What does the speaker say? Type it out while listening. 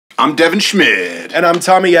I'm Devin Schmidt. And I'm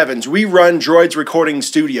Tommy Evans. We run Droids Recording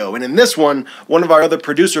Studio. And in this one of our other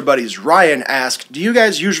producer buddies, Ryan, asked, do you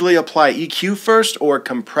guys usually apply EQ first or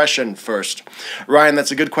compression first? Ryan,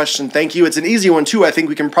 that's a good question. Thank you. It's an easy one, too. I think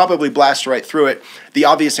we can probably blast right through it. The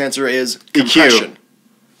obvious answer is compression.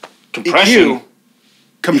 Compression? EQ.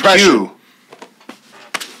 Compression. EQ.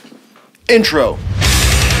 Intro.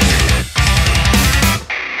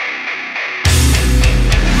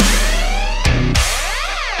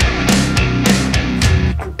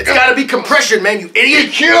 It's gotta be compression, man, you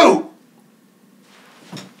idiot! EQ!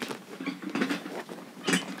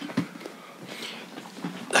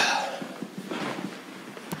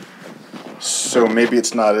 So maybe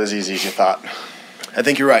it's not as easy as you thought. I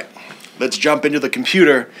think you're right. Let's jump into the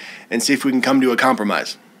computer and see if we can come to a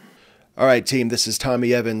compromise. All right, team, this is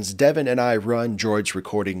Tommy Evans. Devin and I run Droids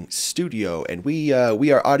Recording Studio, and we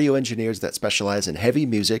are audio engineers that specialize in heavy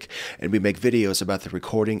music, and we make videos about the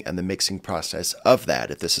recording and the mixing process of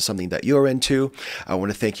that. If this is something that you're into, I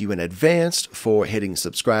want to thank you in advance for hitting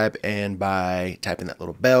subscribe and by tapping that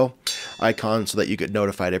little bell icon so that you get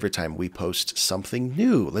notified every time we post something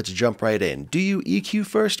new. Let's jump right in. Do you EQ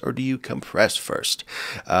first or do you compress first?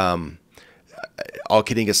 All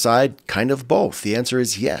kidding aside, kind of both. The answer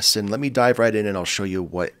is yes, and let me dive right in and I'll show you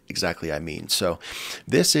what exactly I mean. So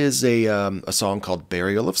this is a song called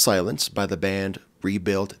Burial of Silence by the band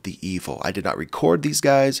Rebuild the Evil. I did not record these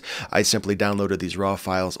guys. I simply downloaded these raw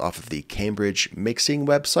files off of the Cambridge mixing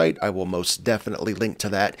website. I will most definitely link to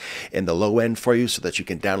that in the low end for you so that you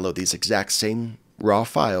can download these exact same raw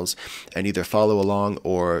files and either follow along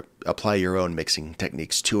or apply your own mixing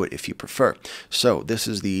techniques to it if you prefer. So this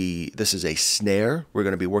is a snare. We're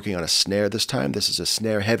going to be working on a snare this time. This is a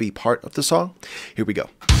snare heavy part of the song. Here we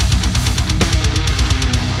go.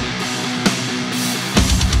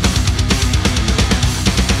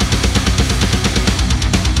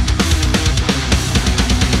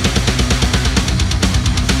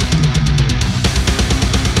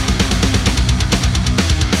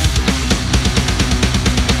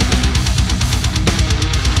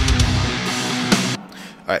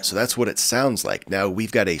 All right, so that's what it sounds like. Now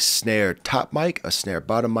we've got a snare top mic, a snare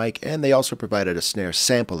bottom mic, and they also provided a snare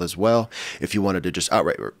sample as well if you wanted to just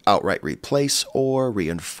outright replace or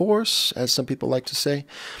reinforce, as some people like to say.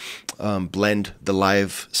 Blend the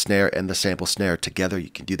live snare and the sample snare together. You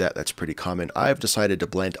can do that. That's pretty common. I've decided to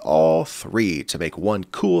blend all three to make one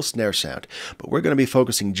cool snare sound, but we're going to be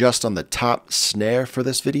focusing just on the top snare for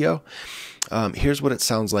this video. Here's what it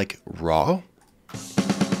sounds like raw.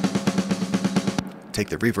 Take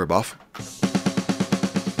the reverb off.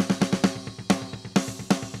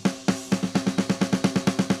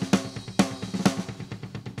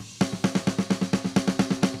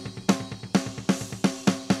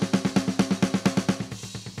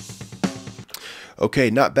 Okay,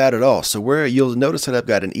 not bad at all. So you'll notice that I've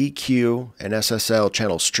got an EQ, an SSL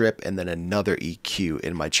channel strip, and then another EQ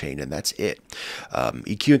in my chain, and that's it.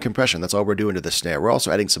 EQ and compression, that's all we're doing to the snare. We're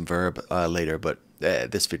also adding some verb later, but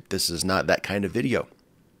this is not that kind of video.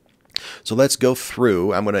 So let's go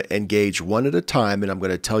through. I'm going to engage one at a time, and I'm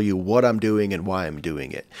going to tell you what I'm doing and why I'm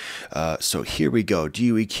doing it. So here we go. Do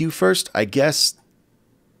you EQ first? I guess,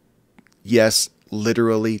 yes,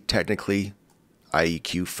 literally, technically, I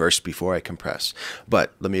EQ first before I compress.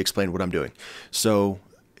 But let me explain what I'm doing. So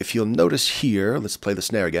if you'll notice here, let's play the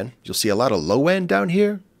snare again. You'll see a lot of low end down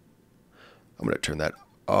here. I'm going to turn that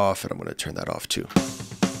off, and I'm going to turn that off too.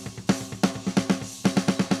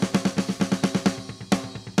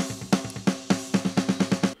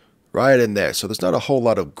 Right in there. So there's not a whole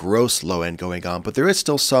lot of gross low end going on, but there is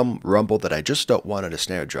still some rumble that I just don't want in a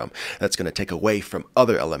snare drum. That's going to take away from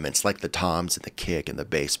other elements like the toms and the kick and the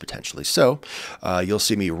bass potentially. So you'll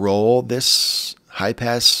see me roll this high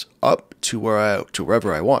pass up to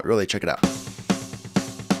wherever I want. Really, check it out.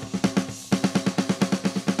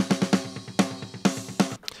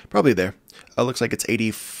 Probably there. Looks like it's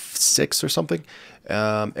 86 or something.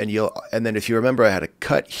 And then if you remember, I had a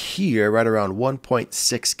cut here right around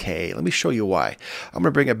 1.6K. Let me show you why. I'm going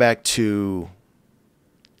to bring it back to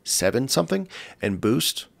 7 something and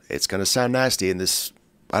boost. It's going to sound nasty, and this,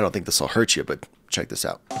 I don't think this will hurt you, but check this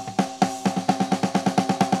out.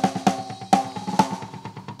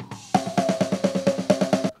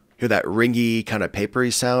 Hear that ringy kind of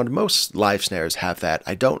papery sound? Most live snares have that.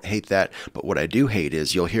 I don't hate that, but what I do hate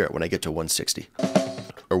is you'll hear it when I get to 160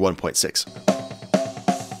 or 1.6.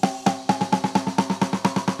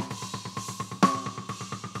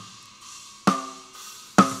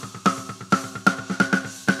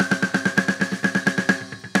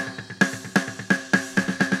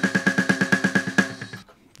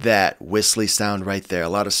 that whistly sound right there. A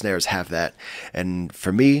lot of snares have that, and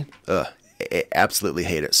for me, I absolutely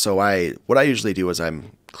hate it. So what I usually do is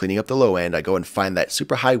I'm cleaning up the low end. I go and find that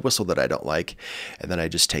super high whistle that I don't like, and then I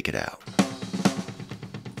just take it out.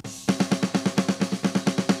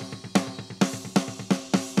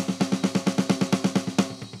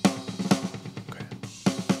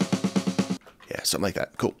 Something like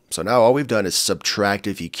that. Cool. So now all we've done is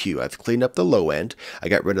subtractive EQ. I've cleaned up the low end. I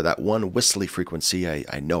got rid of that one whistly frequency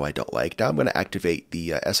I know I don't like. Now I'm going to activate the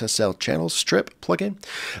SSL channel strip plugin.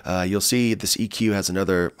 You'll see this EQ has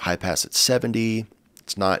another high pass at 70.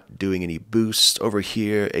 It's not doing any boost over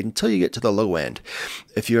here until you get to the low end.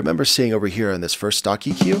 If you remember seeing over here on this first stock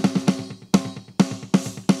EQ,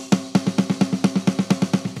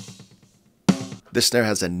 this snare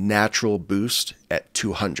has a natural boost at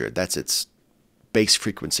 200. That's its base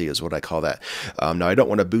frequency is what I call that. Now I don't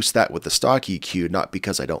want to boost that with the stock EQ, not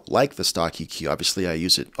because I don't like the stock EQ. Obviously I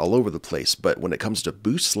use it all over the place, but when it comes to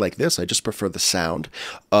boosts like this, I just prefer the sound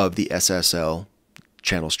of the SSL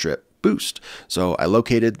channel strip boost. So I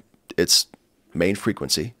located its main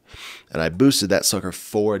frequency and I boosted that sucker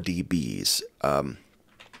 4 dBs.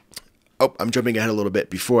 Oh, I'm jumping ahead a little bit.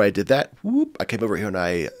 Before I did that, I came over here and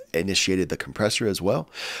I initiated the compressor as well.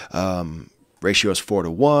 Ratio is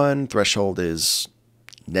 4:1. Threshold is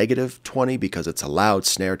 -20 because it's a loud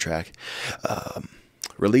snare track.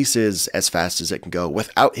 Release is as fast as it can go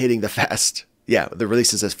without hitting the fast. Yeah, the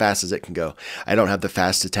release is as fast as it can go. I don't have the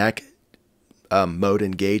fast attack mode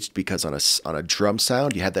engaged because on a drum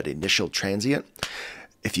sound, you have that initial transient.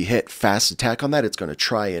 If you hit fast attack on that, it's going to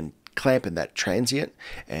try and clamp in that transient,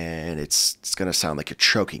 and it's going to sound like you're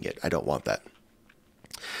choking it. I don't want that.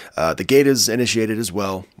 The gate is initiated as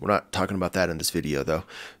well. We're not talking about that in this video though.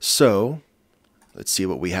 So let's see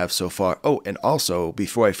what we have so far. Oh, and also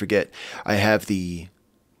before I forget, I have the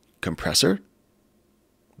compressor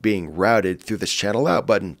being routed through this channel out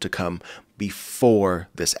button to come before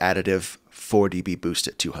this additive 4 dB boost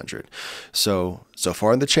at 200. So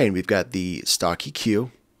far in the chain, we've got the stock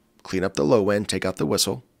EQ, clean up the low end, take out the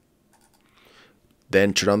whistle,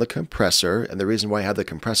 then turn on the compressor. And the reason why I have the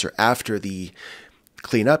compressor after the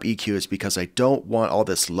clean up EQ is because I don't want all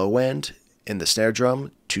this low end in the snare drum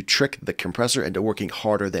to trick the compressor into working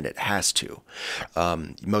harder than it has to.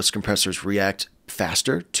 Most compressors react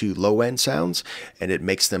faster to low end sounds, and it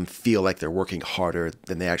makes them feel like they're working harder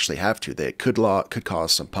than they actually have to. They could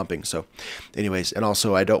cause some pumping. So anyways, and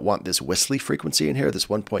also I don't want this whistly frequency in here, this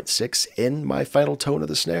 1.6 in my final tone of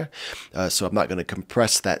the snare. So I'm not going to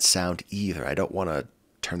compress that sound either. I don't want to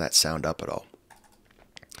turn that sound up at all.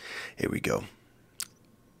 Here we go.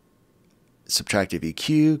 Subtractive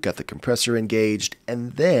EQ, got the compressor engaged,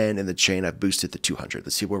 and then in the chain I've boosted to 200.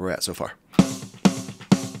 Let's see where we're at so far.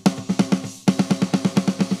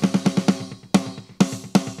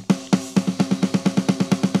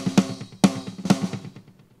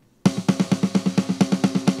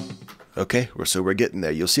 Okay, so we're getting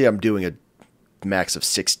there. You'll see I'm doing a max of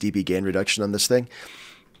 6 dB gain reduction on this thing.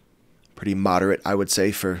 Pretty moderate, I would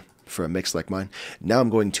say, for a mix like mine. Now I'm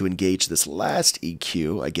going to engage this last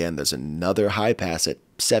EQ. Again, there's another high pass at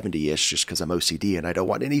 70-ish just because I'm OCD and I don't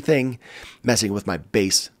want anything messing with my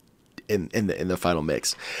bass in the final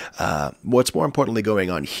mix. What's more importantly going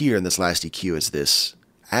on here in this last EQ is this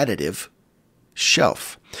additive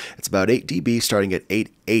shelf. It's about 8 dB starting at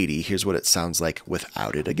 880. Here's what it sounds like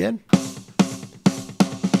without it again.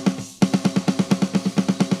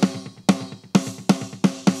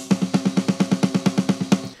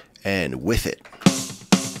 And with it.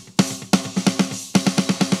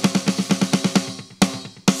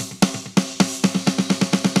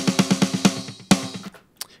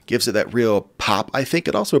 Gives it that real pop. I think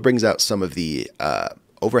it also brings out some of the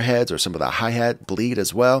overheads or some of the hi-hat bleed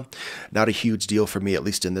as well. Not a huge deal for me, at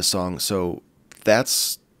least in this song. So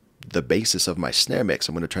that's the basis of my snare mix.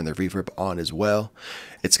 I'm going to turn the reverb on as well.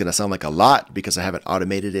 It's going to sound like a lot because I haven't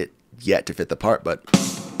automated it yet to fit the part, but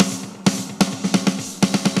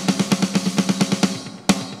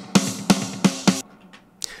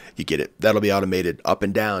you get it. That'll be automated up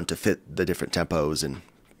and down to fit the different tempos and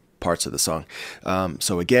parts of the song.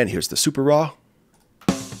 So again, here's the super raw.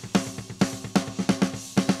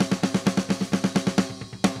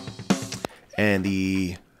 And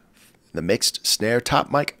the mixed snare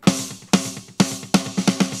top mic.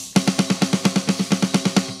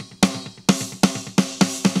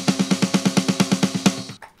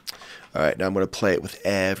 All right, now I'm going to play it with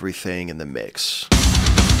everything in the mix.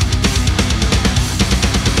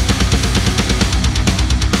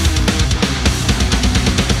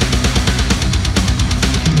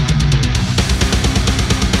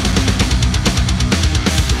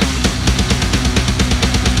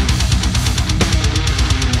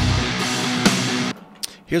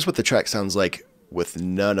 Here's what the track sounds like with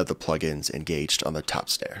none of the plugins engaged on the top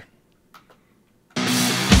snare.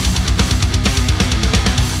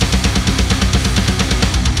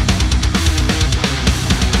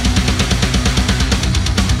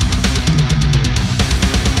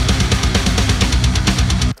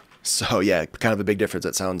 So yeah, kind of a big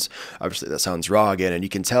difference. Obviously that sounds raw again, and you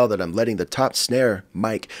can tell that I'm letting the top snare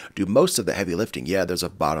mic do most of the heavy lifting. Yeah, there's a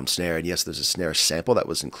bottom snare, and yes, there's a snare sample that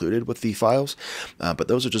was included with the files, but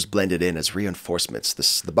those are just blended in as reinforcements.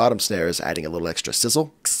 The bottom snare is adding a little extra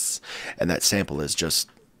sizzle, and that sample is just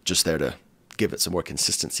there to give it some more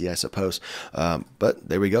consistency, I suppose. But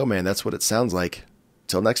there we go, man. That's what it sounds like.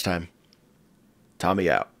 Till next time, Tommy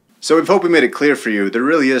out. So we hope we made it clear for you, there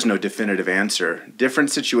really is no definitive answer.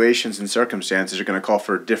 Different situations and circumstances are going to call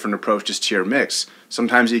for different approaches to your mix.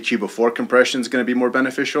 Sometimes EQ before compression is going to be more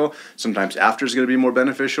beneficial, sometimes after is going to be more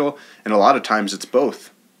beneficial, and a lot of times it's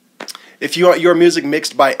both. If you want your music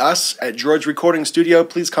mixed by us at DROIDS Recording Studio,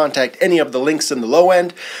 please contact any of the links in the low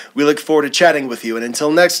end. We look forward to chatting with you, and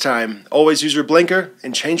until next time, always use your blinker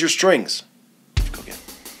and change your strings. Go again.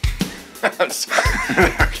 I'm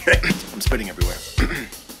sorry. Okay. I'm spitting everywhere.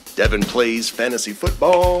 Devin plays fantasy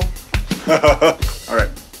football. All right.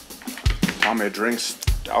 Tommy drinks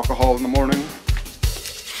alcohol in the morning.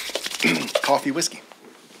 Coffee, whiskey.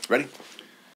 Ready?